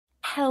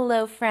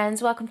Hello,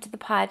 friends. Welcome to the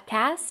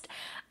podcast.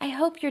 I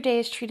hope your day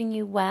is treating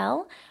you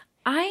well.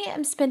 I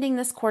am spending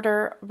this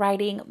quarter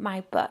writing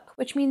my book,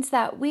 which means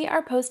that we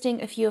are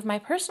posting a few of my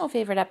personal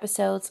favorite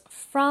episodes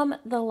from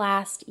the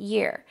last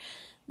year.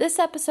 This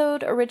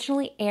episode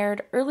originally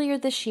aired earlier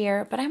this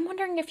year, but I'm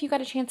wondering if you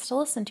got a chance to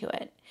listen to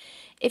it.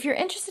 If you're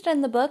interested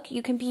in the book,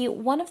 you can be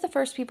one of the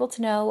first people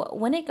to know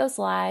when it goes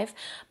live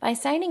by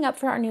signing up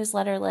for our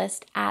newsletter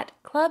list at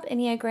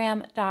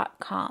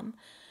clubenneagram.com.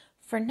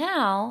 For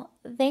now,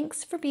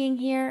 thanks for being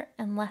here,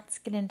 and let's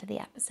get into the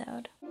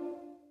episode.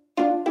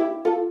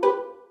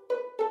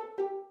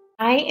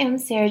 I am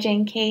Sarah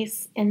Jane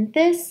Case, and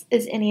this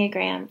is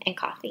Enneagram and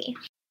Coffee.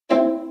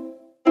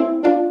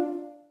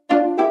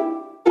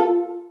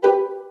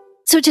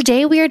 So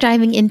today we are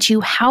diving into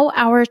how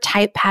our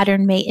type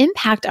pattern may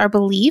impact our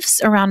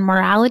beliefs around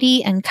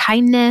morality and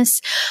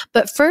kindness.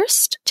 But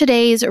first,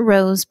 today's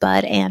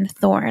rosebud and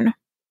thorn.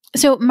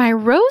 So my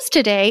rose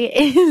today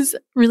is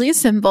really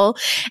simple,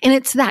 and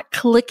it's that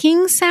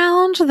clicking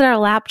sound that our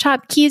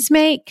laptop keys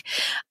make.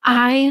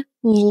 I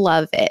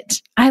love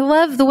it. I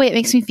love the way it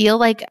makes me feel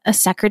like a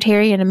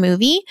secretary in a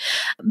movie,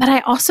 but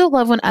I also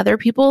love when other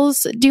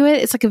people's do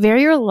it. It's like a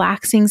very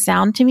relaxing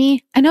sound to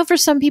me. I know for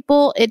some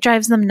people it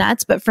drives them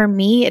nuts, but for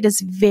me it is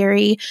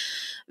very,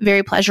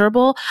 very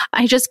pleasurable.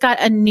 I just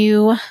got a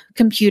new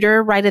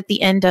computer right at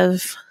the end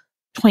of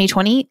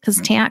 2020 because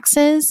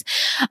taxes.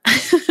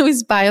 I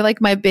always buy like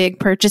my big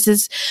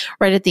purchases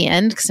right at the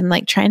end because I'm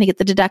like trying to get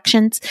the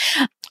deductions.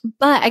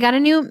 But I got a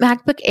new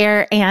MacBook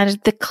Air and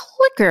the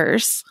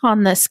clickers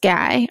on this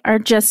guy are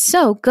just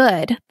so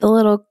good. The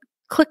little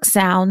click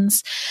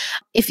sounds.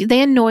 If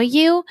they annoy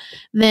you,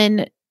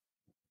 then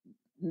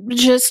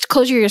just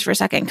close your ears for a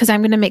second because I'm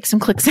going to make some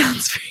click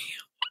sounds for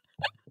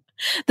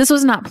you. This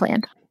was not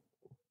planned.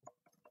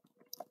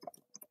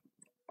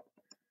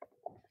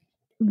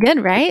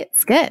 Good, right?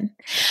 It's good.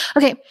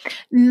 Okay.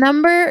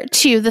 Number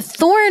 2, the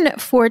thorn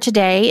for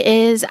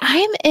today is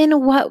I'm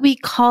in what we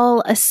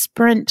call a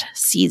sprint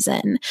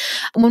season.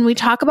 When we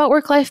talk about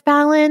work-life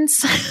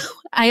balance,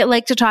 I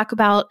like to talk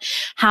about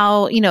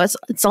how,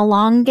 it's a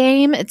long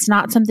game. It's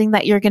not something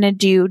that you're going to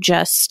do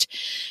just,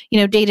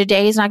 day to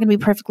day is not going to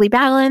be perfectly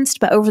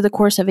balanced, but over the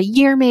course of a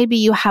year, maybe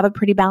you have a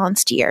pretty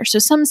balanced year. So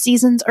some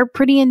seasons are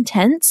pretty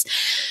intense.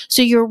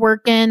 So you're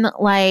working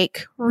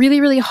like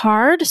really, really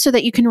hard so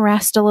that you can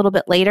rest a little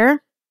bit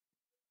later.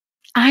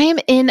 I am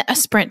in a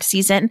sprint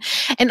season.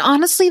 And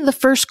honestly, the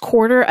first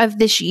quarter of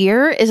this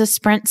year is a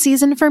sprint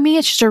season for me.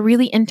 It's just a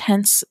really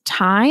intense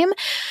time.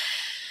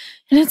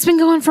 And it's been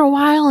going for a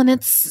while, and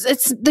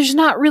there's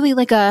not really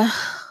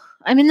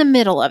I'm in the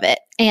middle of it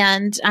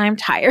and I'm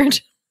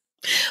tired,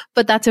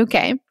 but that's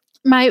okay.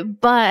 My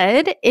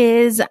bud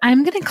is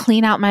I'm going to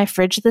clean out my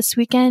fridge this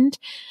weekend.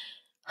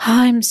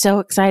 I'm so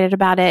excited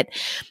about it.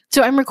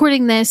 So I'm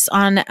recording this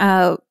on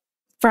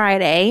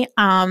Friday,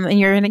 and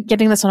you're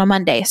getting this on a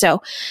Monday.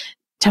 So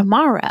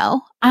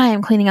tomorrow I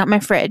am cleaning out my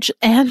fridge,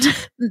 and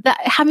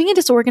having a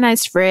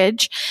disorganized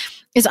fridge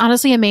is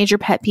honestly a major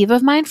pet peeve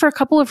of mine for a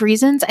couple of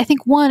reasons. I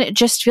think 1, it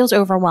just feels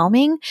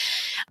overwhelming.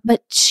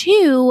 But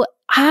 2,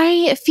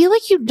 I feel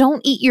like you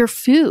don't eat your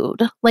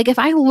food. Like if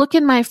I look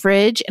in my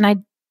fridge and I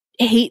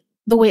hate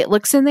the way it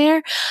looks in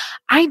there,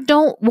 I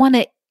don't want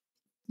to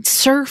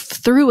surf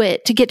through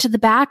it to get to the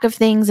back of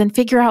things and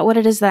figure out what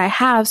it is that I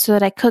have so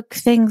that I cook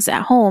things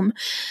at home.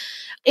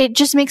 It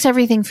just makes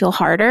everything feel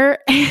harder.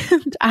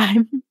 And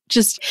I'm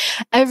just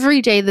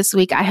every day this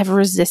week, I have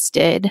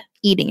resisted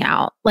eating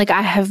out. Like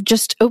I have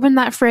just opened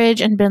that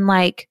fridge and been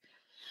like,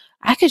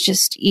 I could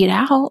just eat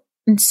out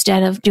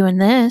instead of doing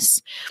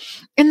this.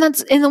 And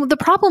the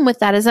problem with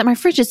that is that my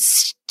fridge is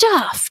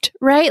stuffed,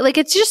 right? Like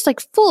it's just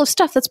like full of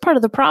stuff. That's part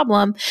of the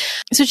problem.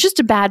 So it's just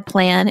a bad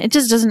plan. It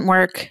just doesn't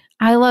work.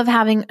 I love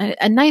having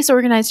a nice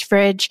organized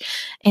fridge,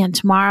 and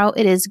tomorrow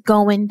it is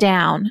going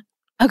down.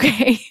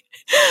 Okay.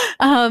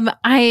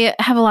 I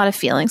have a lot of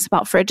feelings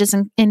about fridges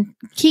and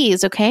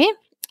keys. Okay.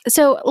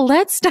 So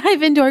let's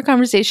dive into our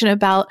conversation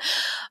about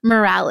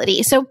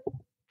morality. So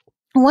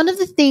one of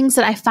the things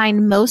that I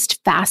find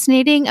most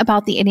fascinating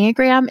about the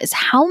Enneagram is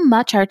how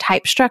much our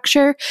type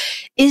structure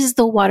is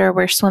the water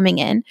we're swimming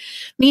in,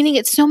 meaning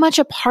it's so much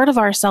a part of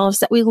ourselves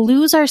that we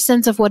lose our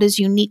sense of what is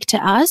unique to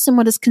us and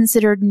what is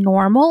considered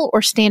normal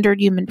or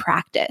standard human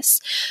practice.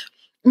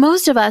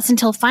 Most of us,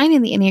 until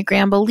finding the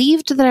Enneagram,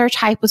 believed that our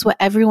type was what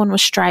everyone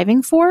was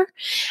striving for.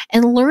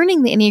 And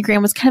learning the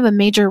Enneagram was kind of a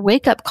major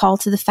wake-up call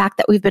to the fact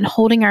that we've been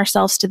holding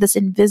ourselves to this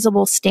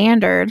invisible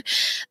standard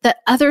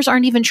that others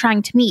aren't even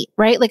trying to meet,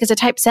 right? Like as a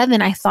type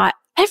 7, I thought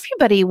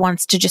everybody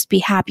wants to just be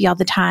happy all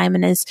the time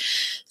and is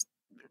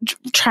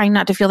trying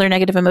not to feel their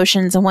negative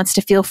emotions and wants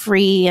to feel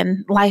free,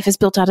 and life is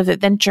built out of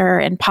adventure,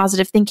 and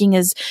positive thinking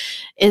is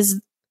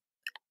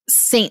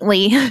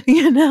saintly.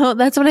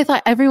 That's what I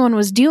thought everyone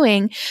was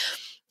doing.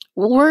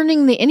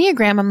 Learning the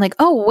Enneagram, I'm like,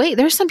 oh, wait,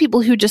 there's some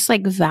people who just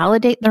like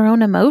validate their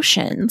own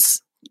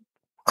emotions.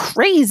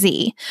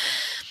 Crazy.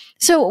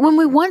 So when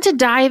we want to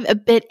dive a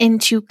bit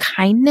into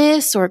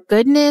kindness or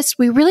goodness,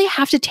 we really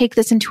have to take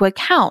this into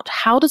account.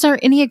 How does our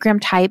Enneagram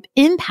type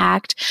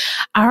impact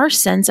our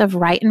sense of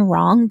right and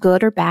wrong,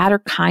 good or bad, or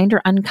kind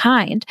or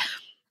unkind?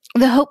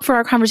 The hope for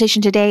our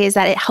conversation today is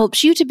that it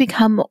helps you to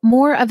become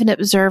more of an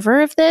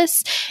observer of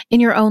this in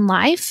your own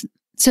life,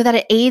 so that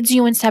it aids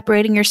you in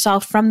separating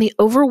yourself from the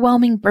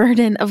overwhelming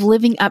burden of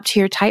living up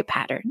to your type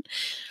pattern.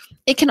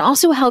 It can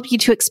also help you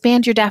to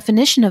expand your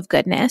definition of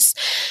goodness,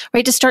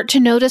 right? To start to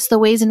notice the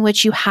ways in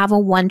which you have a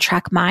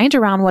one-track mind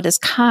around what is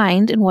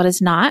kind and what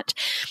is not,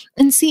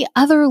 and see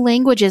other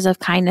languages of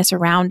kindness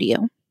around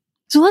you.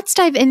 So let's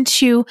dive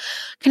into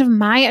kind of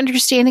my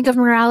understanding of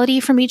morality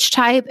from each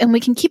type, and we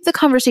can keep the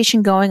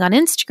conversation going on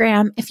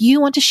Instagram if you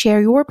want to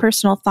share your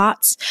personal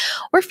thoughts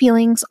or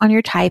feelings on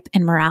your type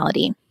and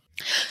morality.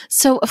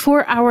 So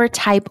for our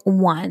type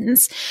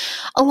ones,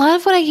 a lot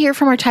of what I hear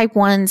from our type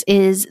ones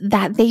is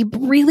that they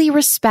really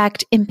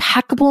respect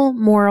impeccable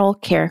moral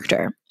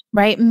character,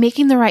 right?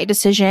 Making the right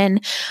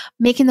decision,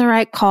 making the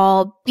right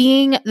call,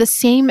 being the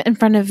same in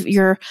front of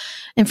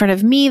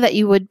me that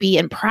you would be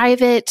in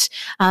private,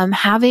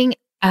 having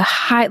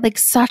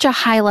such a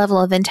high level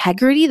of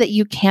integrity that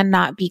you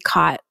cannot be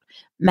caught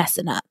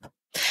messing up.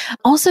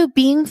 Also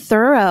being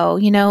thorough,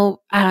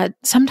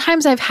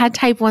 sometimes I've had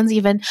type ones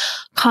even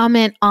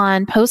comment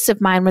on posts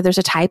of mine where there's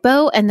a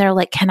typo and they're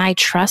like, can I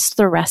trust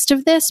the rest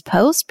of this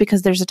post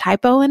because there's a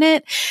typo in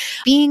it?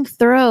 Being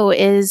thorough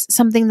is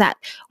something that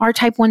our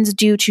type ones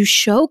do to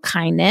show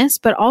kindness,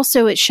 but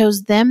also it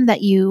shows them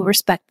that you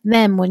respect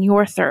them when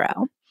you're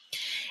thorough.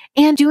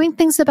 And doing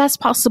things the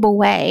best possible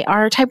way.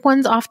 Our type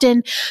ones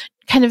often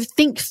kind of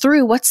think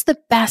through what's the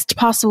best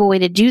possible way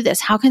to do this?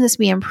 How can this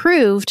be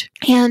improved?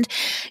 And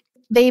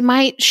they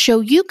might show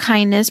you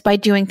kindness by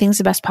doing things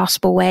the best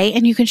possible way,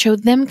 and you can show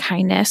them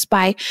kindness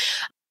by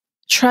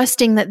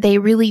trusting that they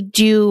really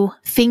do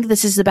think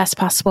this is the best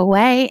possible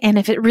way. And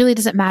if it really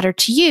doesn't matter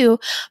to you,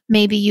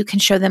 maybe you can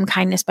show them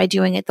kindness by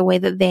doing it the way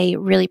that they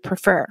really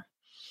prefer.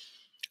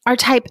 Our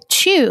type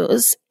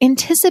 2s,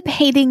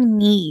 anticipating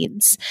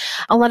needs.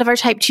 A lot of our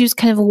type 2s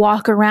kind of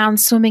walk around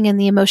swimming in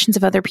the emotions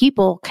of other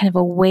people, kind of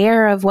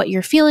aware of what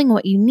you're feeling,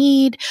 what you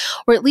need,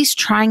 or at least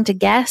trying to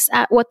guess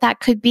at what that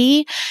could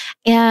be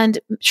and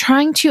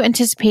trying to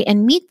anticipate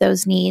and meet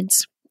those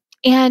needs.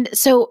 And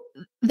so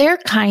their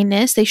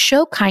kindness, they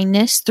show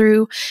kindness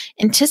through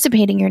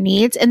anticipating your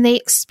needs, and they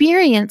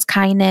experience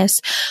kindness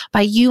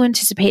by you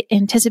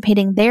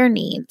anticipating their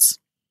needs.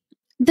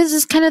 This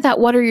is kind of that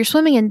what are you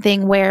swimming in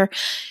thing where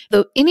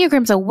the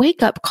Enneagram's a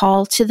wake-up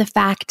call to the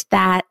fact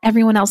that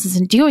everyone else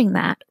isn't doing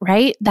that,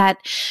 right? That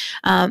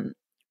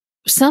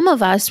some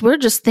of us, we're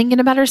just thinking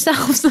about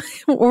ourselves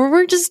or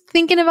we're just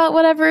thinking about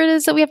whatever it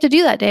is that we have to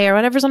do that day or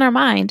whatever's on our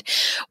mind.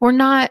 We're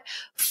not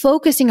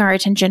focusing our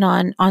attention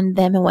on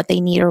them and what they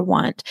need or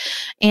want.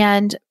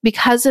 And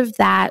because of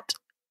that,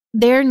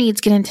 their needs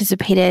get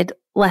anticipated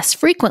less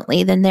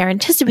frequently than they're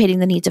anticipating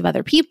the needs of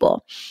other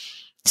people.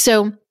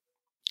 So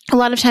a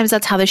lot of times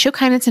that's how they show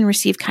kindness and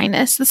receive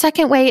kindness. The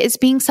second way is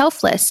being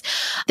selfless.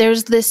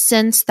 There's this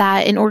sense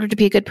that in order to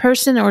be a good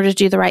person, in order to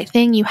do the right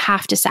thing, you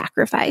have to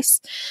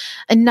sacrifice.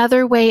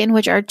 Another way in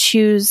which our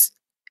 2s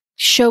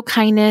show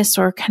kindness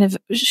or kind of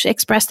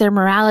express their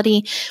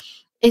morality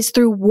is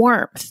through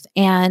warmth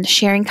and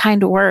sharing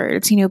kind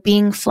words,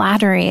 being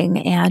flattering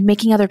and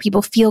making other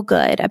people feel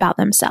good about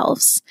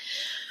themselves.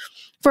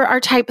 For our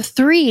type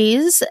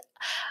 3s,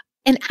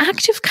 an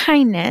act of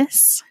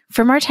kindness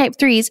from our type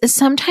 3s is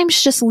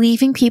sometimes just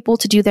leaving people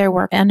to do their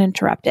work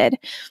uninterrupted.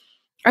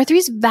 Our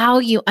 3s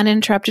value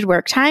uninterrupted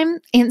work time.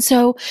 And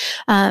so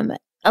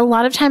a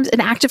lot of times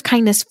an act of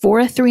kindness for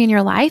a 3 in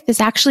your life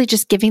is actually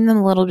just giving them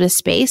a little bit of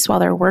space while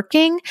they're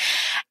working.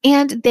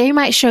 And they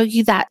might show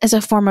you that as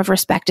a form of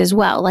respect as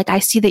well. Like, I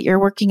see that you're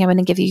working, I'm going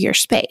to give you your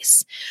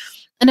space.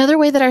 Another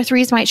way that our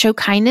 3s might show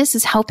kindness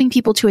is helping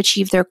people to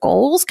achieve their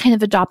goals, kind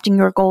of adopting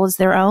your goal as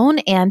their own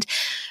and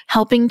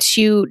helping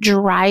to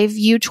drive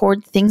you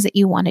toward things that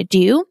you want to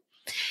do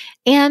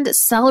and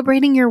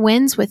celebrating your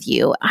wins with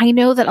you. I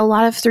know that a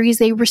lot of 3s,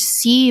 they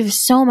receive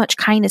so much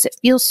kindness. It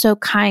feels so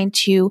kind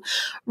to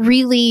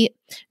really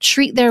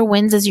treat their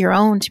wins as your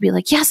own, to be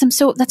like, yes,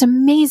 that's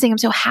amazing. I'm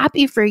so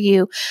happy for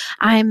you.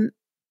 I'm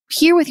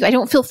here with you. I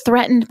don't feel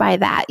threatened by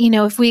that.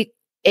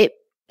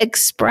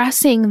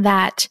 Expressing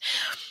that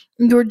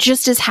you're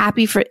just as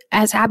happy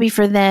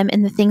for them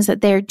and the things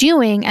that they're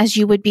doing as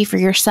you would be for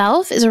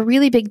yourself is a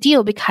really big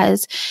deal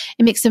because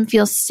it makes them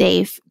feel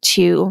safe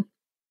to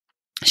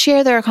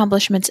share their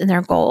accomplishments and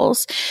their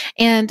goals.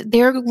 And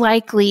they're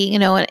likely,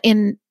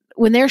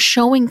 when they're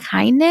showing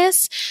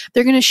kindness,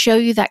 they're going to show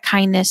you that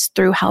kindness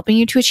through helping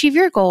you to achieve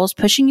your goals,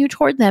 pushing you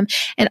toward them,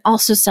 and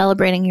also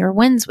celebrating your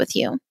wins with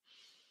you.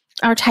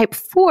 Our type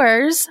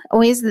 4s,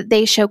 ways that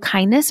they show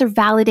kindness are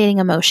validating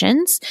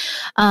emotions,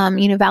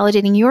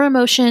 validating your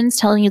emotions,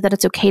 telling you that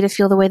it's okay to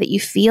feel the way that you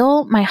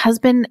feel. My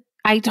husband,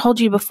 I told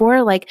you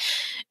before, like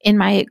in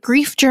my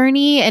grief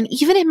journey and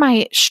even in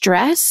my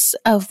stress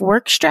of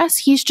work stress,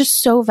 he's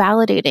just so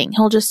validating.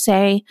 He'll just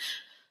say,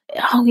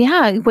 oh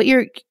yeah,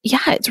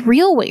 it's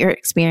real what you're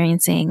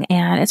experiencing,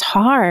 and it's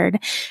hard,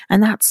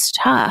 and that's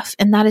tough.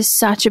 And that is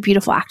such a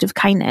beautiful act of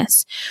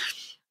kindness.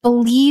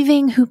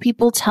 Believing who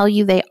people tell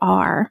you they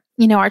are.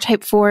 Our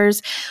type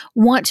fours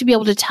want to be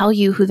able to tell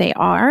you who they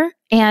are,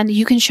 and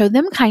you can show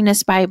them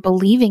kindness by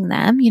believing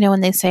them. When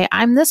they say,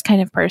 I'm this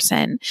kind of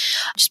person,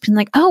 just being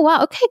like, oh,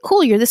 wow, okay,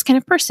 cool. You're this kind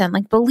of person.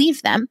 Like,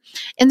 believe them.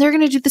 And they're going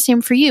to do the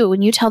same for you.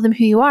 When you tell them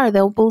who you are,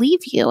 they'll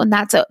believe you. And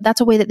that's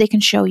a way that they can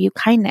show you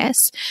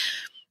kindness.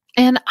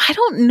 And I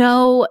don't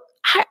know,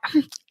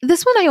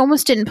 this one I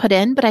almost didn't put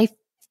in, but I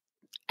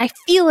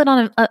feel it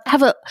I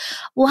have a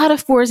lot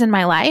of fours in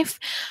my life.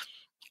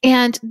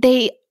 And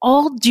they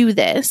all do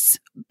this,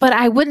 but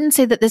I wouldn't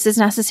say that this is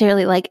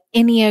necessarily like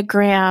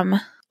Enneagram.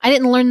 I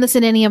didn't learn this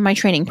in any of my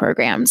training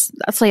programs.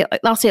 I'll say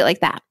it like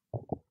that.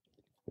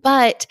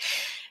 But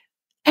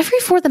every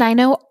four that I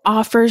know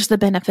offers the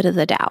benefit of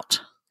the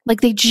doubt.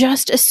 Like, they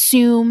just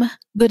assume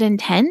good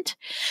intent.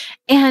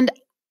 And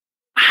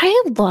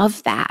I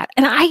love that.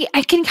 And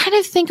I can kind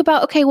of think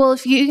about, okay, well,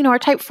 if you are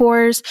type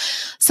fours,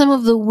 some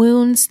of the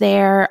wounds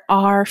there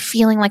are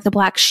feeling like the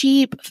black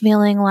sheep,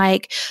 feeling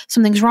like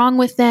something's wrong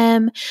with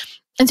them.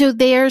 And so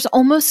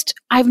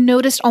I've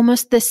noticed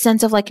almost this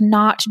sense of like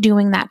not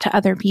doing that to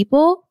other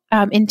people,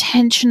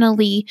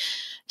 intentionally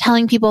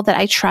telling people that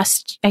I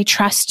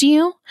trust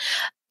you.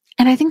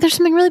 And I think there's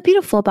something really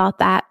beautiful about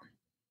that.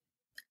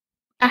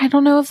 I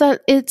don't know if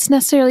that it's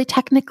necessarily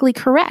technically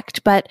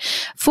correct, but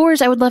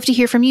fours, I would love to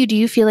hear from you. Do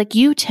you feel like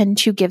you tend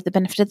to give the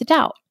benefit of the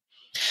doubt?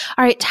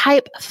 All right,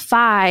 type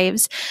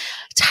fives.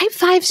 Type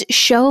fives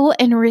show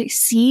and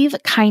receive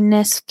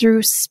kindness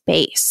through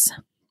space,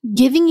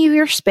 giving you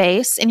your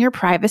space and your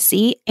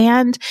privacy,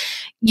 and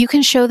you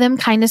can show them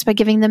kindness by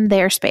giving them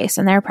their space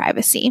and their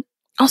privacy.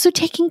 Also,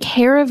 taking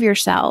care of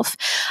yourself.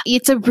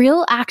 It's a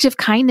real act of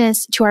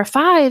kindness to our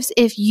fives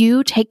if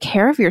you take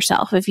care of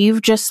yourself, if you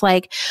just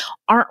like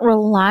aren't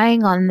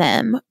relying on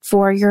them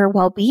for your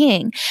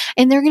well-being.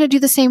 And they're going to do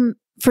the same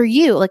for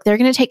you. Like, they're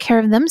going to take care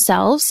of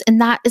themselves. And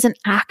that is an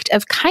act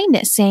of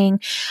kindness, saying,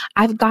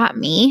 I've got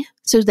me,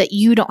 so that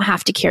you don't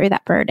have to carry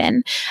that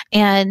burden.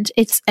 And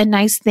it's a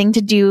nice thing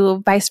to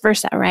do vice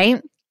versa,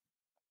 right?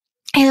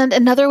 And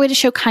another way to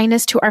show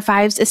kindness to our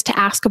fives is to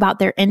ask about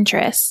their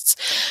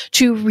interests,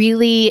 to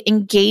really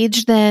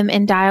engage them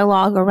in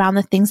dialogue around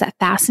the things that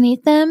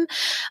fascinate them,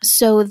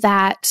 so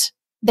that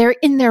they're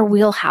in their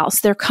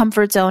wheelhouse, their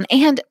comfort zone.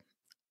 And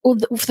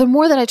the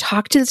more that I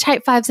talk to the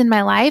type fives in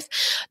my life,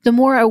 the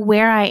more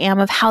aware I am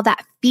of how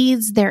that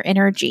feeds their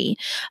energy.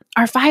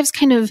 Our fives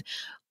kind of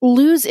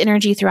lose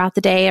energy throughout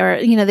the day, or,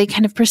 they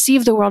kind of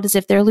perceive the world as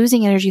if they're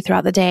losing energy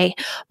throughout the day.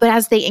 But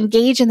as they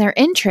engage in their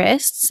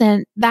interests,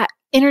 and that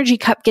energy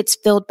cup gets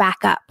filled back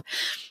up.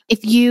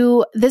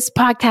 This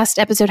podcast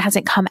episode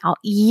hasn't come out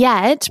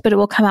yet, but it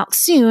will come out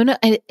soon,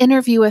 an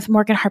interview with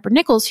Morgan Harper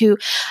Nichols, who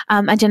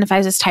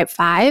identifies as type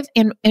 5.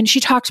 And she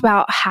talked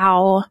about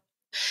how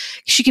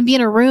she can be in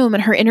a room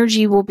and her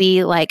energy will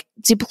be like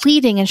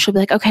depleting, and she'll be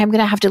like, okay, I'm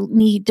going to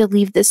need to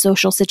leave this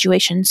social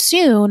situation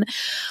soon.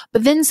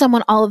 But then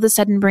someone all of a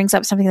sudden brings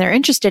up something they're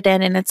interested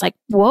in, and it's like,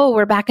 whoa,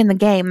 we're back in the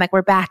game. Like,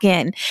 we're back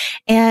in.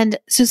 And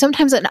so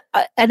sometimes an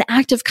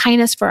act of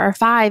kindness for our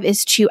 5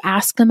 is to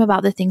ask them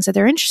about the things that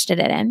they're interested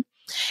in.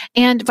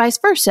 And vice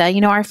versa.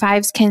 Our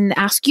 5s can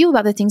ask you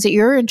about the things that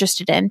you're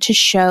interested in, to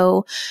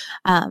show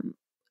kind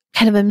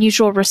of a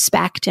mutual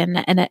respect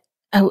and an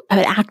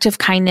act of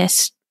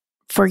kindness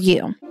for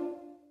you.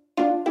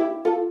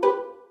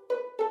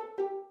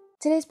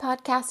 Today's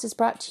podcast is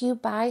brought to you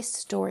by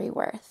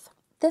Storyworth.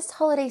 This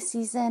holiday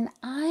season,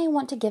 I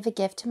want to give a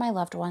gift to my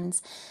loved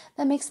ones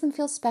that makes them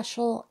feel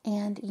special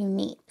and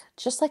unique,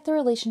 just like the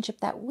relationship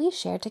that we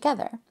share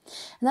together.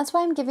 And that's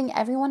why I'm giving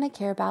everyone I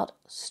care about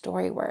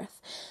Storyworth.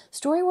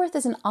 Storyworth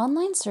is an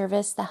online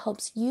service that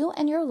helps you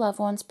and your loved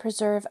ones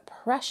preserve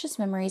precious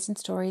memories and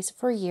stories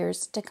for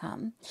years to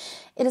come.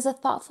 It is a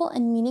thoughtful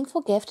and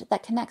meaningful gift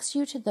that connects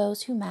you to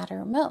those who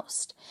matter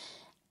most.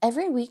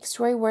 Every week,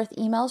 Storyworth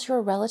emails your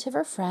relative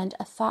or friend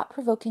a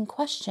thought-provoking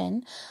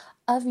question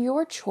of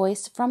your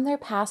choice from their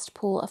past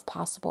pool of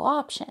possible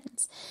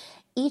options.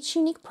 Each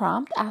unique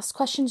prompt asks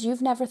questions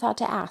you've never thought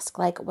to ask,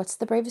 like, what's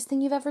the bravest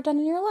thing you've ever done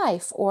in your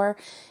life? Or,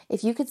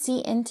 if you could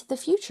see into the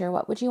future,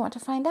 what would you want to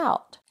find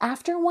out?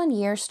 After 1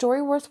 year,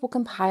 Storyworth will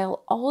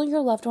compile all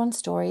your loved one's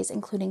stories,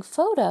 including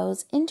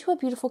photos, into a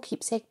beautiful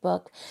keepsake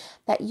book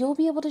that you'll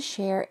be able to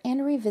share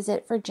and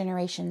revisit for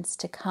generations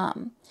to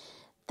come.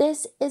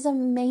 This is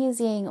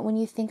amazing when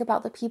you think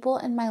about the people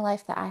in my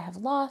life that I have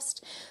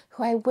lost,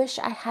 who I wish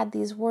I had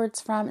these words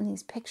from and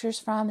these pictures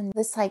from and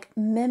this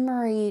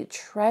memory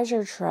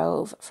treasure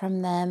trove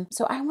from them.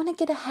 So I want to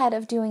get ahead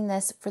of doing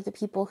this for the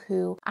people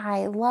who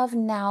I love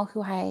now,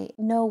 who I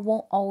know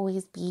won't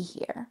always be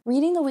here.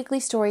 Reading the weekly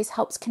stories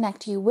helps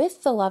connect you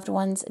with the loved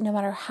ones, no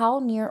matter how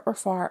near or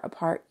far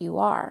apart you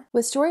are.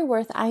 With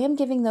Storyworth, I am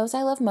giving those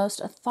I love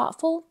most a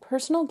thoughtful,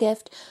 personal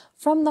gift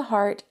from the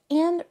heart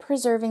and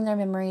preserving their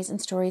memories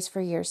and stories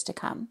for years to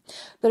come.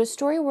 Go to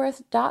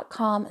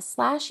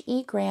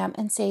storyworth.com/egram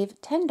and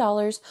save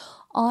 $10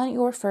 on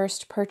your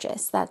first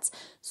purchase. That's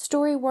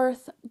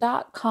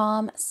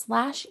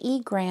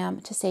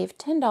storyworth.com/egram to save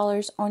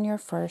 $10 on your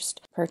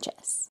first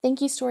purchase.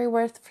 Thank you,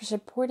 Storyworth, for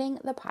supporting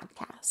the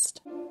podcast.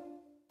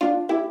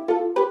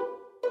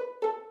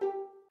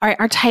 All right,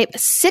 our type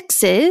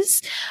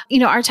 6s,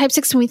 our type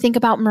 6, when we think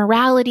about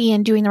morality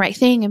and doing the right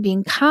thing and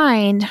being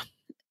kind,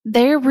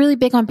 they're really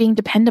big on being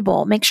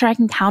dependable. Make sure I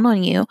can count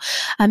on you,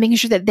 making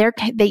sure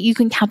that you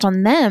can count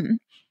on them,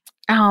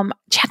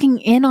 checking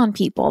in on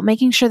people,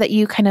 making sure that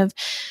you kind of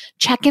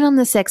check in on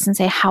the 6 and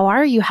say, how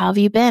are you? How have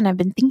you been? I've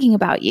been thinking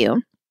about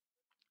you.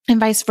 And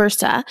vice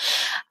versa.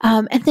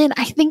 And then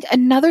I think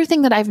another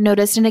thing that I've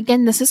noticed, and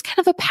again, this is kind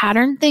of a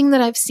pattern thing that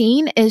I've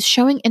seen, is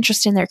showing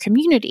interest in their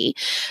community.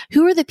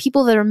 Who are the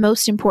people that are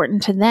most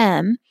important to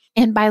them?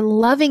 And by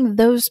loving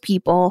those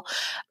people,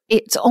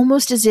 it's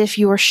almost as if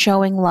you are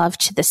showing love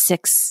to the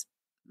 6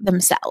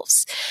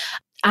 themselves.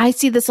 I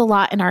see this a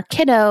lot in our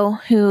kiddo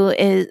who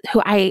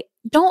I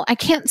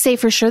can't say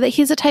for sure that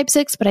he's a type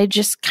 6, but I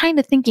just kind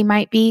of think he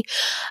might be.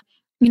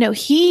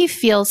 He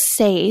feels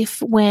safe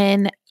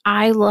when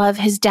I love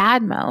his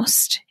dad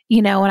most,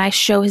 when I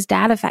show his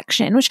dad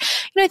affection, which,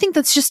 I think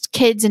that's just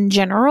kids in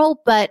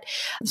general, but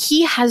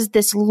he has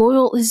this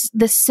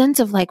this sense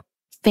of like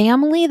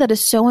family that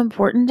is so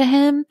important to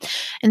him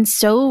and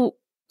so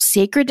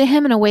sacred to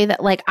him in a way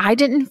that like I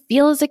didn't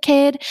feel as a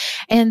kid.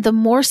 And the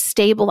more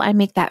stable I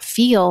make that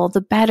feel,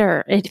 the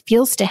better it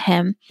feels to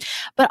him.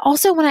 But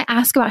also when I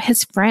ask about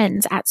his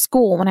friends at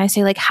school, when I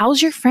say like,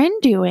 how's your friend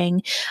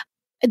doing?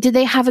 Did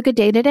they have a good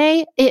day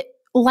today? It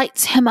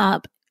lights him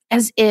up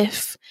as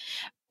if,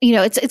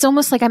 it's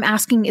almost like I'm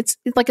asking, it's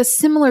like a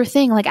similar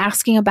thing, like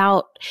asking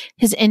about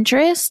his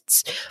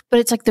interests,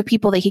 but it's like the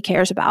people that he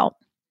cares about.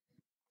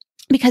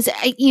 Because,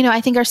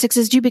 I think our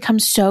 6s do become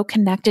so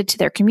connected to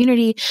their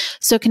community,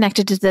 so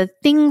connected to the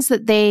things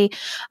that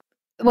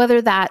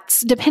whether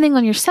that's, depending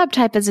on your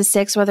subtype as a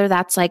 6, whether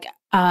that's like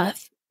a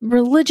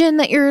religion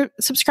that you're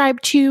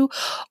subscribed to,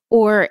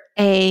 or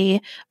a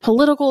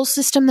political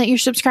system that you're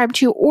subscribed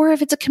to, or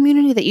if it's a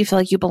community that you feel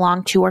like you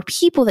belong to, or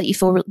people that you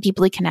feel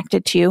deeply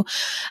connected to,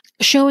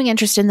 showing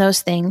interest in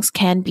those things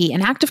can be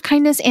an act of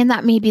kindness, and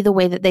that may be the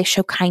way that they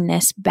show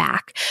kindness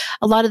back.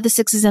 A lot of the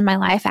 6s in my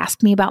life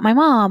ask me about my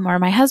mom or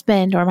my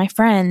husband or my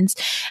friends,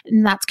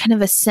 and that's kind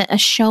of a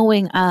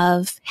showing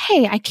of,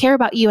 hey, I care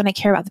about you and I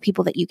care about the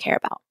people that you care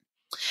about.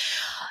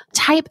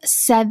 Type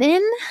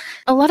 7,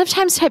 a lot of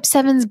times type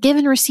 7s give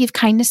and receive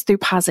kindness through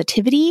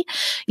positivity,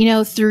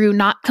 through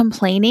not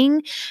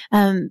complaining,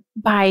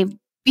 by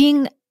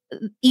being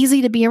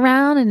easy to be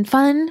around and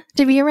fun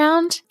to be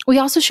around. We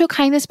also show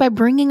kindness by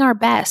bringing our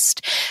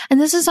best.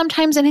 And this is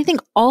sometimes, and I think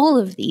all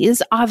of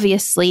these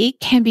obviously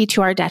can be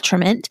to our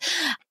detriment.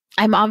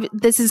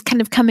 This is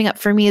kind of coming up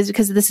for me is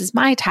because this is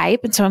my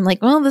type. And so I'm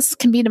like, well, this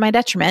can be to my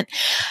detriment.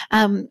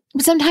 But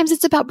sometimes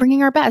it's about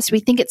bringing our best. We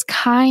think it's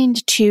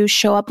kind to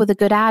show up with a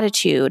good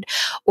attitude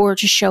or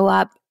to show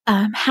up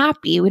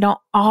happy. We don't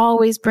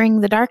always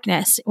bring the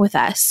darkness with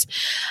us.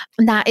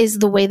 And that is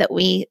the way that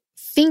we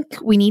think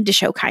we need to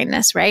show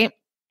kindness, right?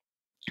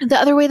 The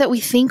other way that we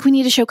think we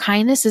need to show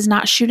kindness is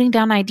not shooting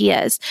down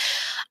ideas.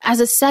 As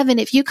a 7,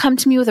 if you come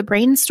to me with a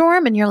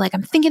brainstorm and you're like,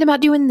 I'm thinking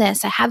about doing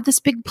this, I have this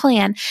big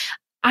plan,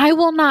 I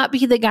will not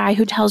be the guy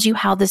who tells you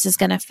how this is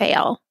going to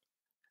fail.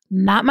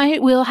 Not my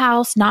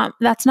wheelhouse.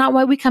 That's not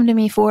what we come to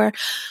me for.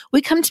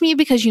 We come to me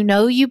because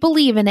you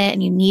believe in it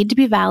and you need to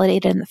be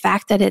validated in the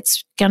fact that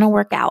it's going to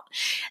work out.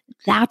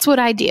 That's what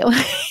I do.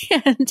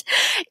 And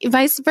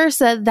vice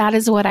versa, that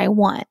is what I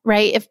want,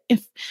 right?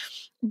 If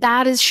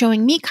that is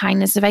showing me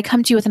kindness, if I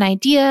come to you with an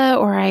idea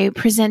or I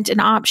present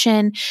an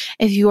option,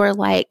 if you're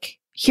like,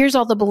 here's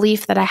all the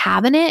belief that I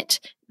have in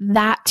it,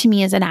 that to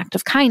me is an act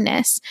of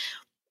kindness.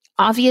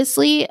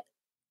 Obviously,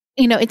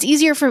 it's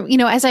easier for,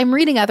 as I'm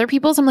reading other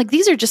people's, I'm like,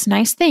 these are just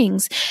nice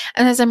things.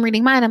 And as I'm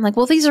reading mine, I'm like,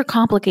 well, these are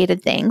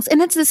complicated things.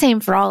 And it's the same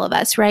for all of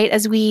us, right?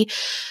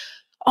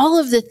 All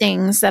of the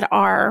things that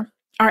are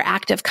our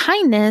act of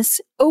kindness,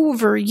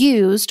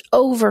 overused,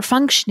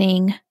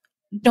 over-functioning,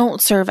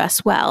 don't serve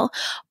us well.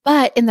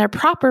 But in their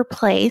proper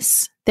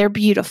place, they're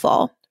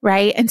beautiful,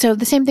 right? And so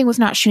the same thing with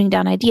not shooting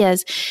down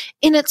ideas.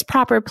 In its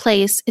proper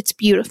place, it's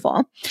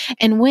beautiful.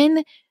 And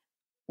when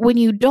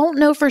you don't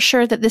know for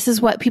sure that this is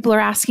what people are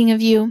asking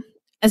of you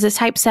as a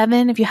type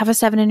 7, if you have a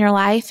 7 in your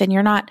life and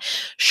you're not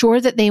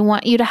sure that they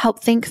want you to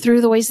help think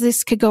through the ways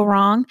this could go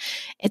wrong,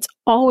 it's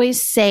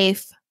always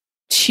safe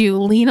to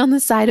lean on the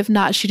side of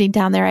not shooting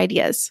down their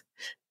ideas.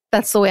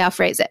 That's the way I'll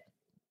phrase it.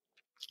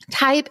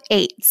 Type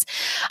 8s.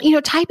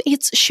 Type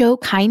 8s show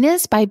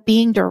kindness by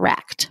being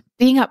direct,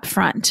 being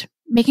upfront,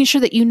 making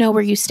sure that you know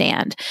where you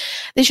stand.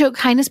 They show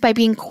kindness by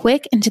being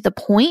quick and to the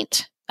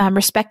point,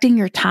 respecting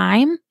your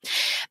time.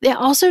 They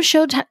also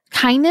show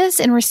kindness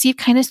and receive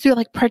kindness through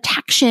like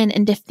protection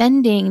and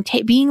defending,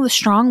 being the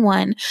strong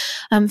one,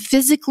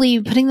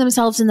 physically putting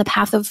themselves in the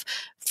path of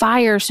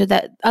fire so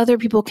that other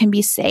people can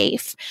be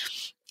safe.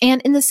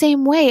 And in the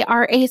same way,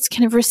 our 8s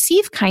can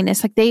receive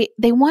kindness. Like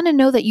they want to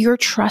know that you're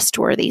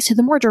trustworthy. So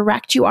the more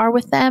direct you are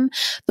with them,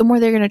 the more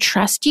they're going to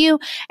trust you.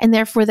 And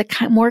therefore, the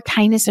more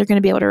kindness they're going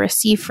to be able to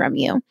receive from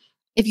you.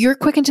 If you're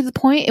quick and to the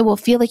point, it will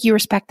feel like you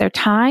respect their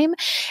time.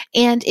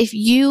 And if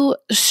you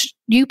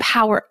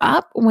power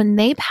up when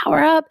they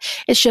power up,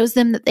 it shows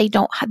them that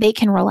they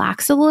can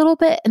relax a little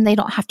bit and they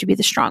don't have to be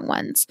the strong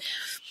ones.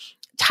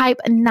 Type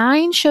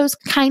 9 shows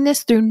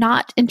kindness through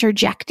not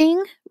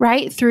interjecting,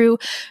 right? Through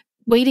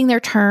waiting their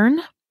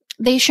turn.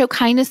 They show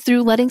kindness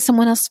through letting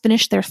someone else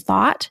finish their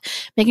thought,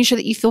 making sure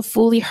that you feel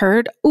fully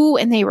heard. Ooh,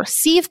 and they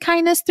receive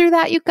kindness through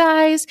that, you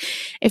guys.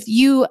 If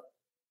you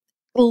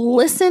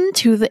listen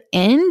to the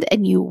end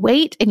and you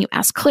wait and you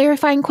ask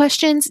clarifying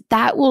questions,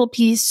 that will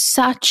be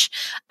such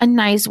a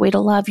nice way to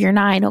love your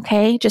 9,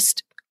 okay?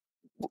 Just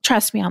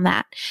trust me on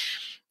that.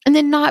 And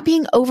then not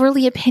being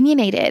overly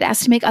opinionated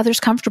as to make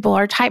others comfortable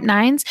are type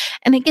 9s.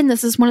 And again,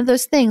 this is one of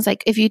those things,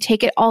 like if you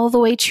take it all the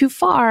way too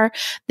far,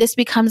 this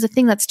becomes a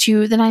thing that's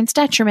to the 9's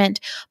detriment,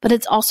 but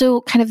it's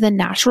also kind of the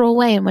natural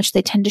way in which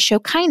they tend to show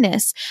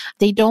kindness.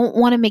 They don't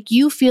want to make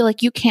you feel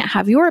like you can't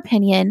have your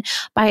opinion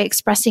by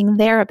expressing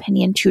their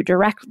opinion too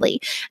directly.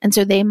 And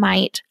so they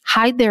might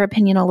hide their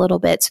opinion a little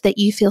bit so that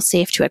you feel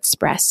safe to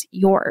express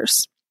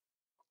yours.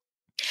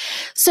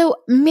 So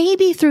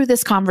maybe through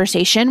this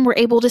conversation, we're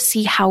able to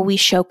see how we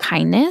show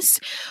kindness,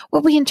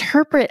 what we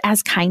interpret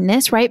as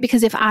kindness, right?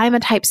 Because if I'm a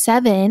type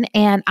 7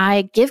 and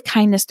I give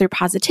kindness through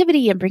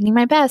positivity and bringing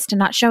my best and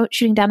not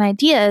shooting down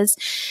ideas,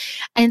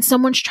 and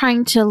someone's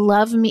trying to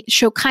love me,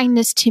 show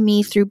kindness to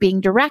me through being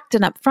direct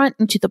and upfront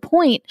and to the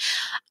point,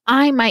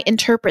 I might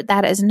interpret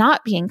that as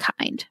not being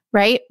kind,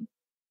 right?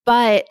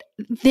 But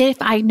then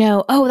if I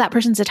know, oh, that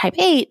person's a type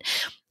 8,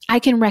 I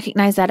can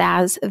recognize that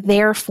as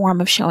their form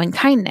of showing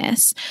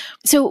kindness.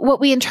 So what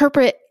we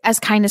interpret as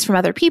kindness from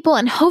other people,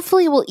 and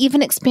hopefully will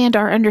even expand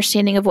our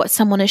understanding of what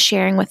someone is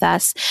sharing with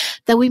us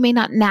that we may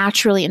not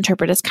naturally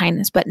interpret as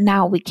kindness, but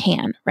now we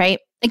can, right?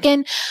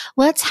 Again,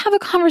 let's have a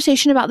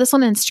conversation about this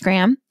on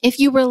Instagram. If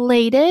you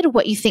related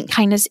what you think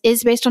kindness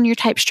is based on your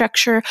type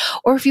structure,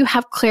 or if you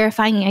have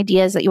clarifying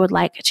ideas that you would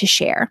like to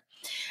share.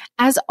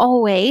 As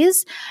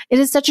always, it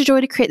is such a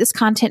joy to create this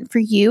content for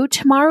you.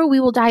 Tomorrow, we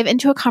will dive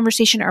into a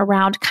conversation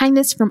around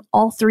kindness from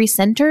all 3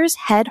 centers,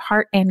 head,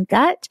 heart, and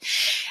gut.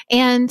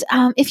 And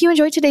if you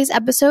enjoyed today's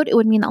episode, it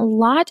would mean a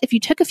lot if you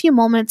took a few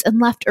moments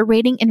and left a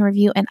rating and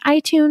review in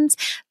iTunes.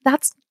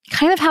 That's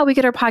kind of how we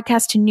get our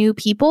podcast to new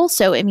people.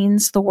 So it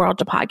means the world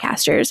to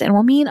podcasters and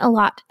will mean a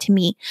lot to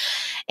me.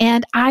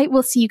 And I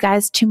will see you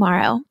guys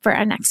tomorrow for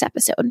our next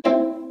episode.